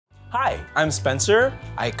Hi, I'm Spencer.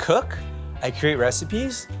 I cook, I create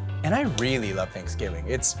recipes, and I really love Thanksgiving.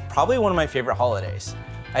 It's probably one of my favorite holidays.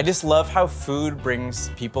 I just love how food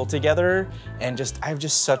brings people together, and I have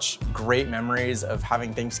just such great memories of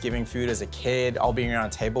having Thanksgiving food as a kid, all being around a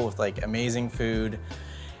table with like amazing food.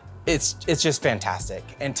 It's just fantastic.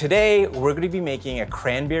 And today we're gonna be making a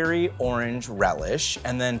cranberry orange relish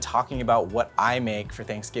and then talking about what I make for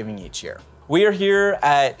Thanksgiving each year. We are here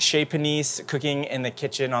at Chez Panisse, cooking in the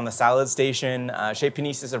kitchen on the salad station. Chez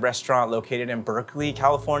Panisse is a restaurant located in Berkeley,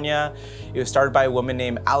 California. It was started by a woman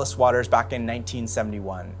named Alice Waters back in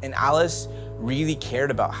 1971. And Alice really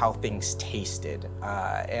cared about how things tasted.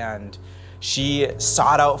 And she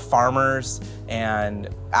sought out farmers and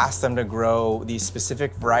asked them to grow these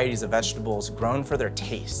specific varieties of vegetables grown for their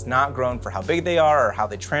taste, not grown for how big they are or how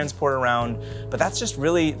they transport around. But that's just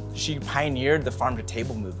really, she pioneered the farm to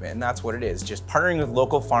table movement, and that's what it is. Just partnering with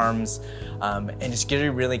local farms and just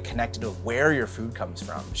getting really connected with where your food comes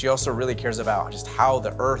from. She also really cares about just how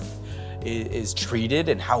the earth is treated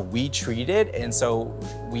and how we treat it. And so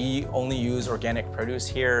we only use organic produce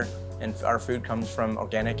here, and our food comes from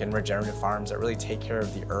organic and regenerative farms that really take care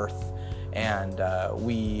of the earth. And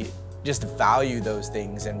we just value those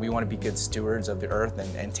things, and we want to be good stewards of the earth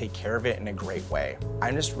and take care of it in a great way.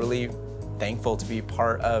 I'm just really thankful to be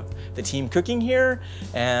part of the team cooking here,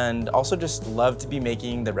 and also just love to be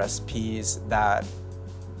making the recipes that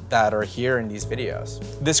are here in these videos.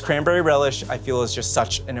 This cranberry relish, I feel, is just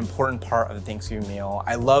such an important part of the Thanksgiving meal.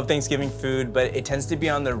 I love Thanksgiving food, but it tends to be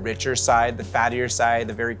on the richer side, the fattier side,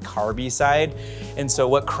 the very carby side. And so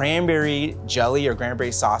what cranberry jelly or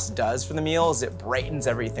cranberry sauce does for the meal is it brightens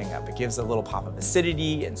everything up. It gives a little pop of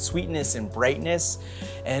acidity and sweetness and brightness,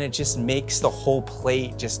 and it just makes the whole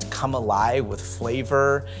plate just come alive with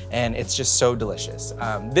flavor, and it's just so delicious.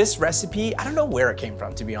 This recipe, I don't know where it came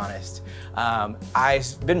from, to be honest.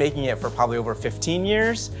 I've been making it for probably over 15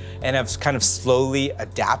 years, and I've kind of slowly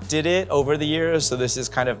adapted it over the years. So this is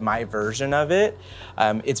kind of my version of it.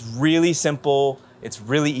 It's really simple. It's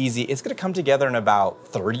really easy. It's gonna come together in about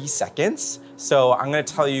 30 seconds. So I'm gonna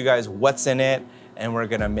tell you guys what's in it, and we're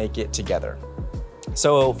gonna make it together.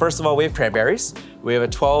 So first of all, we have cranberries. We have a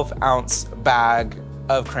 12-ounce bag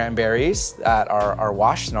of cranberries that are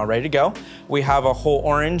washed and all ready to go. We have a whole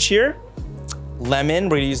orange here. Lemon,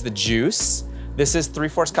 we're gonna use the juice. This is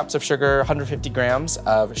 3/4 cups of sugar, 150 grams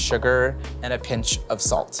of sugar, and a pinch of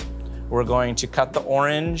salt. We're going to cut the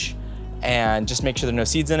orange and just make sure there are no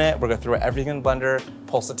seeds in it. We're gonna throw everything in the blender,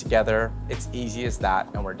 pulse it together. It's easy as that,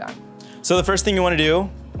 and we're done. So the first thing you wanna do,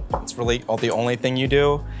 it's really the only thing you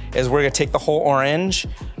do, is we're gonna take the whole orange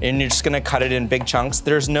and you're just gonna cut it in big chunks.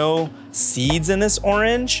 There's no seeds in this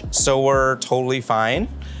orange, so we're totally fine,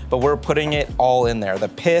 but we're putting it all in there, the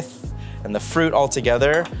pith and the fruit all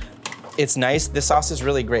together. It's nice. This sauce is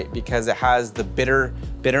really great because it has the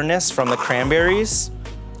bitterness from the cranberries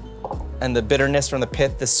and the bitterness from the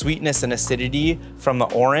pith, the sweetness and acidity from the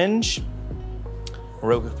orange.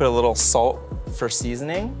 We're gonna put a little salt for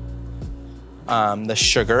seasoning, the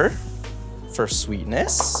sugar for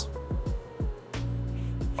sweetness,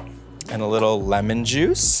 and a little lemon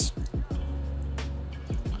juice.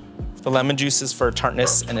 The lemon juice is for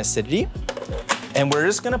tartness and acidity. And we're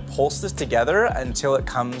just gonna pulse this together until it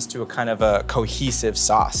comes to a kind of a cohesive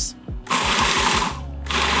sauce.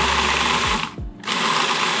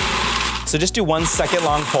 So just do 1 second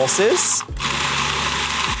long pulses.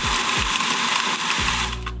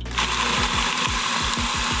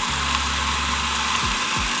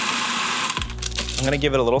 I'm gonna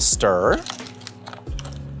give it a little stir.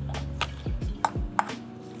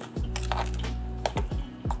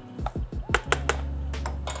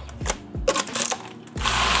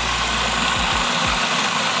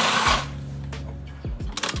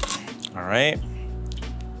 All right.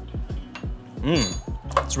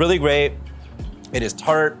 It's really great. It is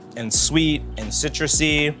tart and sweet and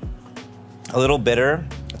citrusy, a little bitter.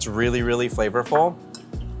 It's really, really flavorful.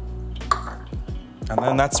 And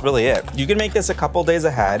then that's really it. You can make this a couple days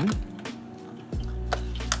ahead.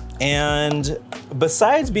 And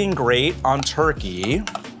besides being great on turkey,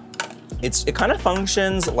 it kind of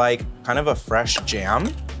functions like kind of a fresh jam.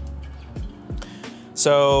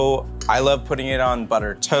 So I love putting it on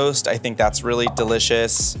buttered toast. I think that's really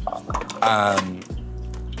delicious.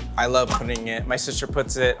 I love putting it, my sister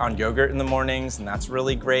puts it on yogurt in the mornings, and that's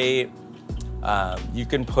really great. You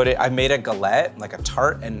can put it, I made a galette, like a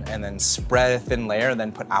tart, and then spread a thin layer and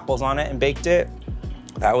then put apples on it and baked it.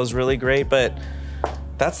 That was really great, but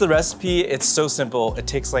That's the recipe. It's so simple. It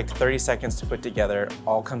takes like 30 seconds to put together,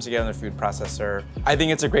 all comes together in the food processor. I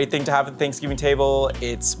think it's a great thing to have at the Thanksgiving table.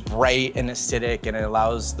 It's bright and acidic, and it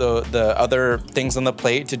allows the other things on the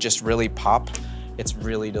plate to just really pop. It's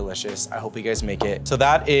really delicious. I hope you guys make it. So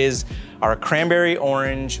that is our cranberry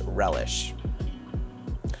orange relish.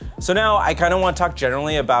 So now I kind of want to talk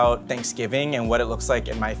generally about Thanksgiving and what it looks like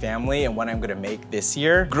in my family and what I'm gonna make this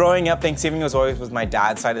year. Growing up, Thanksgiving was always with my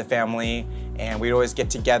dad's side of the family, and we'd always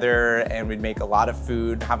get together and we'd make a lot of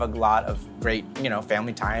food, have a lot of great,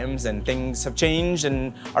 family times, and things have changed,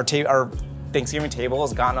 and our Thanksgiving table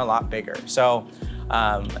has gotten a lot bigger. So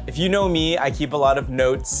if you know me, I keep a lot of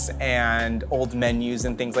notes and old menus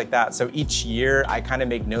and things like that. So each year I kind of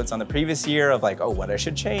make notes on the previous year of like, oh, what I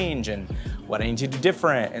should change and what I need to do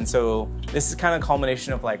different. And so this is kind of a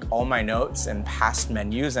culmination of like all my notes and past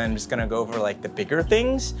menus. And I'm just gonna go over like the bigger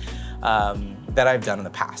things that I've done in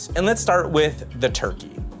the past. And let's start with the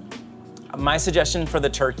turkey. My suggestion for the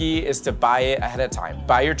turkey is to buy it ahead of time.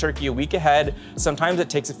 Buy your turkey a week ahead. Sometimes it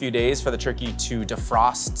takes a few days for the turkey to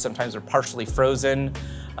defrost. Sometimes they're partially frozen.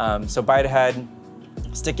 So buy it ahead,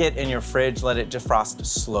 stick it in your fridge, let it defrost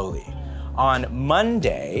slowly. On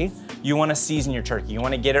Monday, you wanna season your turkey. You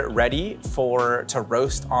wanna get it ready to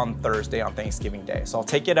roast on Thursday, on Thanksgiving Day. So I'll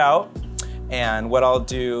take it out, and what I'll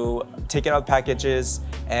do, take it out of the packages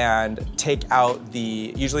and take out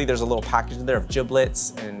usually there's a little package in there of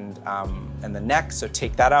giblets and the neck, so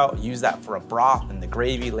take that out, use that for a broth and the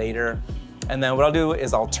gravy later. And then what I'll do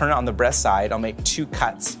is I'll turn it on the breast side, I'll make 2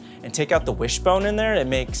 cuts and take out the wishbone in there. It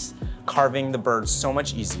makes carving the bird so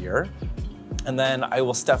much easier. And then I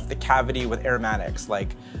will stuff the cavity with aromatics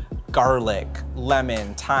like garlic,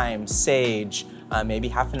 lemon, thyme, sage, maybe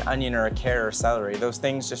half an onion or a carrot or celery. Those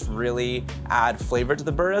things just really add flavor to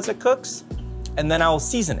the bird as it cooks. And then I'll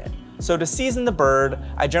season it. So to season the bird,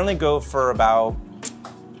 I generally go for about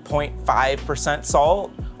 0.5%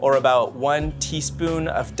 salt or about 1 teaspoon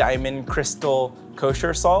of diamond crystal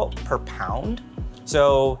kosher salt per pound.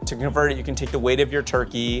 So to convert it, you can take the weight of your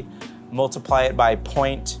turkey, multiply it by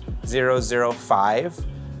 0.005,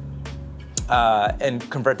 and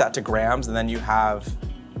convert that to grams, and then you have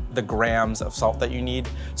the grams of salt that you need.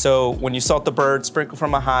 So when you salt the bird, sprinkle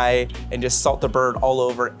from a high and just salt the bird all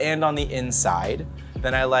over and on the inside.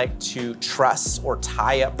 Then I like to truss or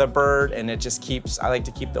tie up the bird, and I like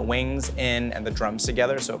to keep the wings in and the drums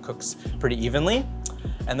together so it cooks pretty evenly.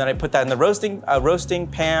 And then I put that in the roasting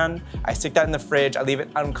pan. I stick that in the fridge. I leave it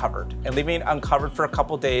uncovered. And leaving it uncovered for a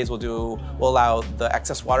couple days will allow the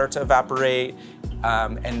excess water to evaporate,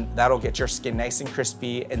 and that'll get your skin nice and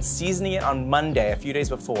crispy. And seasoning it on Monday, a few days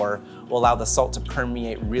before, will allow the salt to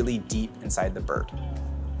permeate really deep inside the bird.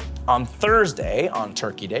 On Thursday, on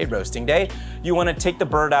Turkey Day, roasting day, you wanna take the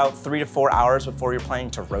bird out 3 to 4 hours before you're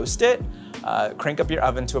planning to roast it. Crank up your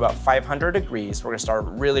oven to about 500 degrees. We're gonna start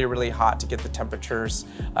really, really hot to get the temperatures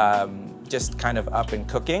just kind of up and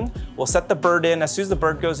cooking. We'll set the bird in. As soon as the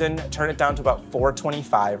bird goes in, turn it down to about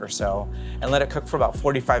 425 or so and let it cook for about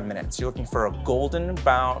 45 minutes. You're looking for a golden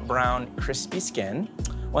brown, crispy skin.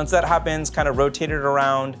 Once that happens, kind of rotate it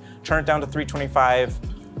around, turn it down to 325,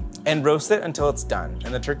 and roast it until it's done.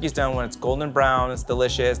 And the turkey's done when it's golden brown, it's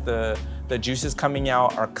delicious, the juices coming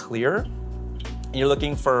out are clear. You're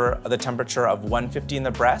looking for the temperature of 150 in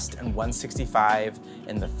the breast and 165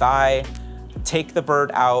 in the thigh. Take the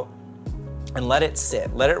bird out and let it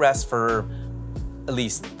sit. Let it rest for at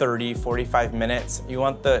least 30, 45 minutes.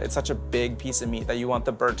 It's such a big piece of meat that you want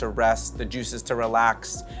the bird to rest, the juices to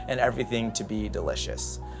relax, and everything to be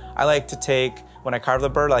delicious. When I carve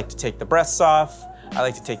the bird, I like to take the breasts off, I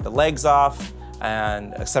like to take the legs off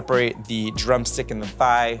and separate the drumstick and the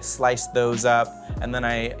thigh, slice those up, and then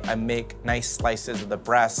I make nice slices of the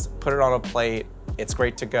breast, put it on a plate. It's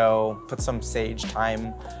great to go. Put some sage,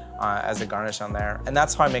 thyme as a garnish on there, and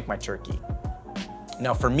that's how I make my turkey.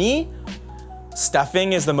 Now for me,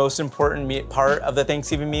 stuffing is the most important part of the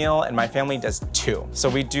Thanksgiving meal, and my family does 2. So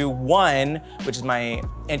we do 1, which is my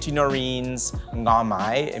Auntie Noreen's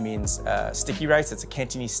ngamai. It means sticky rice. It's a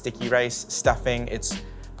Cantonese sticky rice stuffing. It's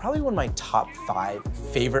probably one of my top 5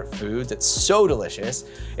 favorite foods. It's so delicious.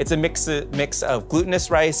 It's a mix of glutinous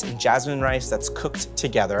rice and jasmine rice that's cooked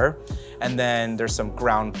together. And then there's some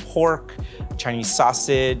ground pork, Chinese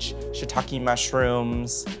sausage, shiitake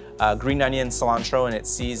mushrooms, green onion, cilantro, and it's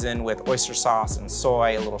seasoned with oyster sauce and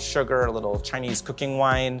soy, a little sugar, a little Chinese cooking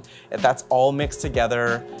wine. If that's all mixed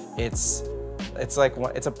together, it's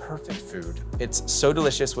a perfect food. It's so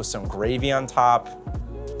delicious with some gravy on top.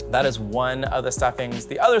 That is one of the stuffings.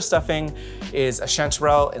 The other stuffing is a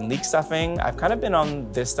chanterelle and leek stuffing. I've kind of been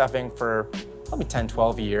on this stuffing for probably 10,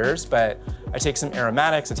 12 years, but I take some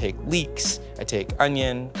aromatics, I take leeks, I take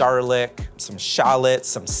onion, garlic, some shallots,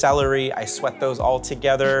 some celery. I sweat those all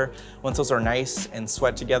together. Once those are nice and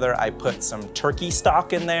sweat together, I put some turkey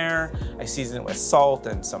stock in there. I season it with salt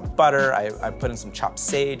and some butter. I put in some chopped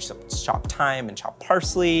sage, some chopped thyme and chopped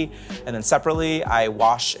parsley. And then separately, I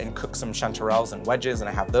wash and cook some chanterelles and wedges, and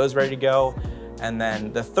I have those ready to go. And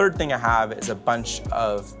then the third thing I have is a bunch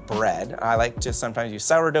of bread. I like to sometimes use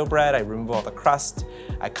sourdough bread. I remove all the crust.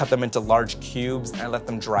 I cut them into large cubes and I let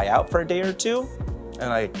them dry out for a day or two. And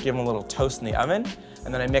I give them a little toast in the oven.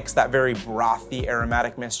 And then I mix that very brothy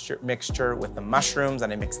aromatic mixture with the mushrooms,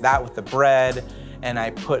 and I mix that with the bread. And I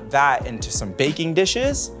put that into some baking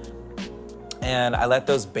dishes. And I let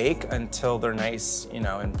those bake until they're nice, you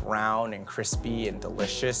know, and brown and crispy and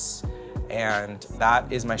delicious. And that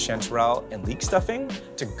is my chanterelle and leek stuffing.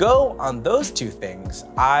 To go on those two things,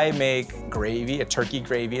 I make gravy, a turkey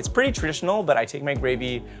gravy. It's pretty traditional, but I take my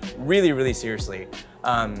gravy really, really seriously.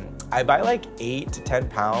 I buy like 8 to 10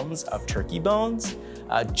 pounds of turkey bones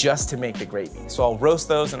just to make the gravy. So I'll roast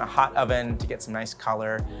those in a hot oven to get some nice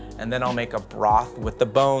color, and then I'll make a broth with the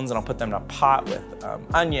bones, and I'll put them in a pot with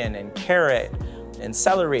onion and carrot and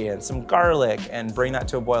celery and some garlic, and bring that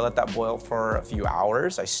to a boil, let that boil for a few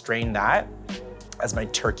hours. I strain that as my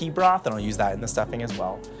turkey broth, and I'll use that in the stuffing as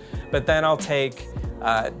well. But then I'll take,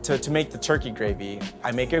 to make the turkey gravy,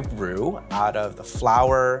 I make a roux out of the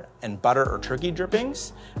flour and butter or turkey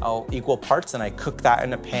drippings, equal parts, and I cook that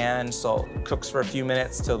in a pan, so it cooks for a few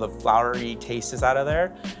minutes till the floury taste is out of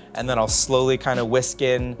there. And then I'll slowly kind of whisk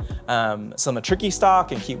in some of the turkey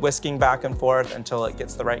stock and keep whisking back and forth until it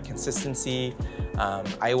gets the right consistency.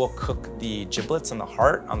 I will cook the giblets and the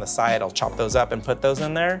heart on the side. I'll chop those up and put those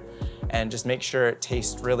in there, and just make sure it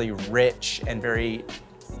tastes really rich and very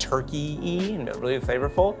turkey-y and really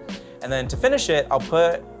flavorful. And then to finish it, I'll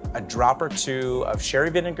put a drop or two of sherry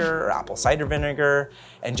vinegar or apple cider vinegar,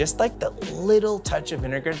 and just like the little touch of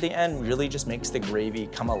vinegar at the end really just makes the gravy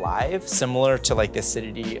come alive, similar to like the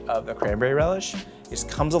acidity of the cranberry relish. It just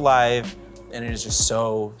comes alive, and it is just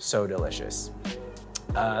so, so delicious.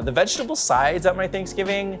 The vegetable sides at my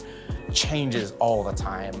Thanksgiving changes all the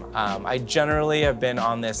time. I generally have been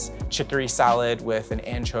on this chicory salad with an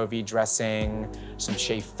anchovy dressing, some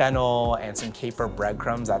Chez fennel, and some caper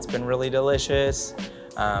breadcrumbs. That's been really delicious.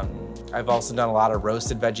 I've also done a lot of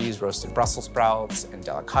roasted veggies, roasted Brussels sprouts, and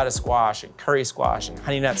delicata squash, and curry squash, and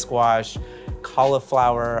honey nut squash,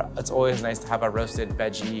 cauliflower. It's always nice to have a roasted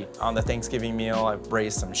veggie on the Thanksgiving meal. I've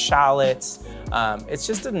braised some shallots. It's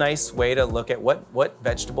just a nice way to look at what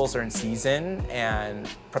vegetables are in season and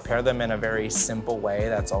prepare them in a very simple way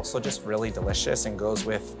that's also just really delicious and goes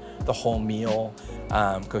with the whole meal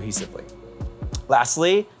cohesively.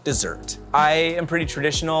 Lastly, dessert. I am pretty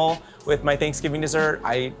traditional with my Thanksgiving dessert.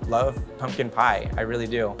 I love pumpkin pie, I really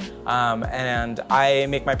do. And I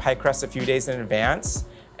make my pie crust a few days in advance,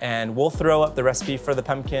 and we'll throw up the recipe for the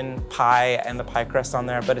pumpkin pie and the pie crust on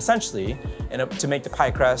there. But essentially, to make the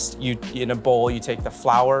pie crust, in a bowl, you take the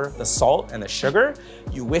flour, the salt, and the sugar,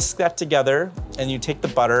 you whisk that together, and you take the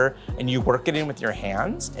butter and you work it in with your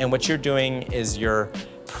hands. And what you're doing is you're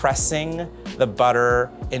pressing the butter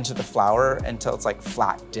into the flour until it's like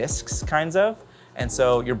flat discs, kinds of. And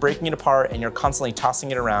so you're breaking it apart and you're constantly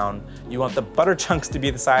tossing it around. You want the butter chunks to be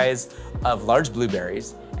the size of large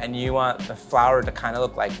blueberries, and you want the flour to kind of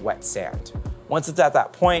look like wet sand. Once it's at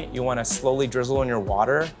that point, you want to slowly drizzle in your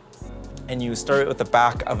water, and you stir it with the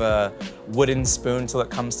back of a wooden spoon till it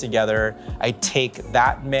comes together. I take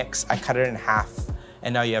that mix, I cut it in half,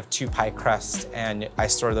 and now you have 2 pie crusts, and I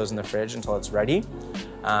store those in the fridge until it's ready.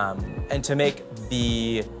 And to make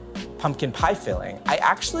the pumpkin pie filling, I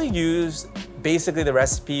actually use basically the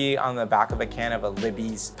recipe on the back of a can of a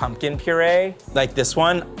Libby's pumpkin puree, like this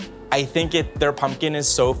one. I think their pumpkin is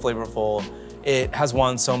so flavorful. It has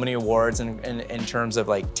won so many awards in terms of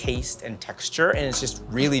like taste and texture, and it's just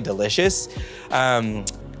really delicious.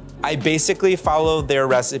 I basically follow their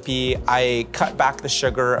recipe. I cut back the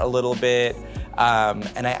sugar a little bit,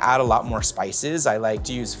 and I add a lot more spices. I like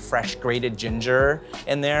to use fresh grated ginger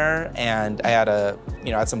in there, and I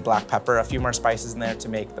add some black pepper, a few more spices in there to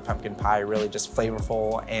make the pumpkin pie really just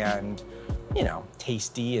flavorful and,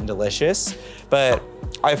 tasty and delicious. But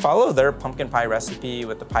I follow their pumpkin pie recipe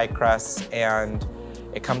with the pie crusts, and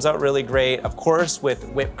it comes out really great. Of course, with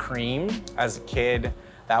whipped cream. As a kid,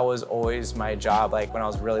 that was always my job. Like when I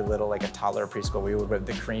was really little, like a toddler, preschool, we would whip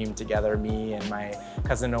the cream together. Me and my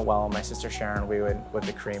cousin Noelle and my sister Sharon, we would whip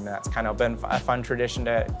the cream. And that's kind of been a fun tradition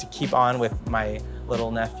to keep on with my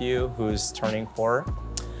little nephew who's turning 4.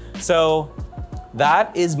 So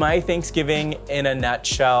that is my Thanksgiving in a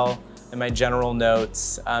nutshell. and my general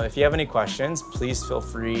notes. If you have any questions, please feel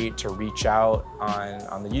free to reach out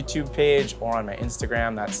on the YouTube page or on my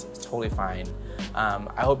Instagram. That's totally fine.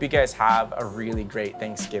 I hope you guys have a really great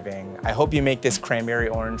Thanksgiving. I hope you make this cranberry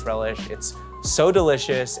orange relish. It's so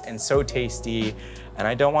delicious and so tasty, and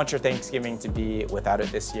I don't want your Thanksgiving to be without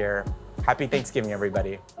it this year. Happy Thanksgiving,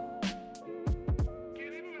 everybody.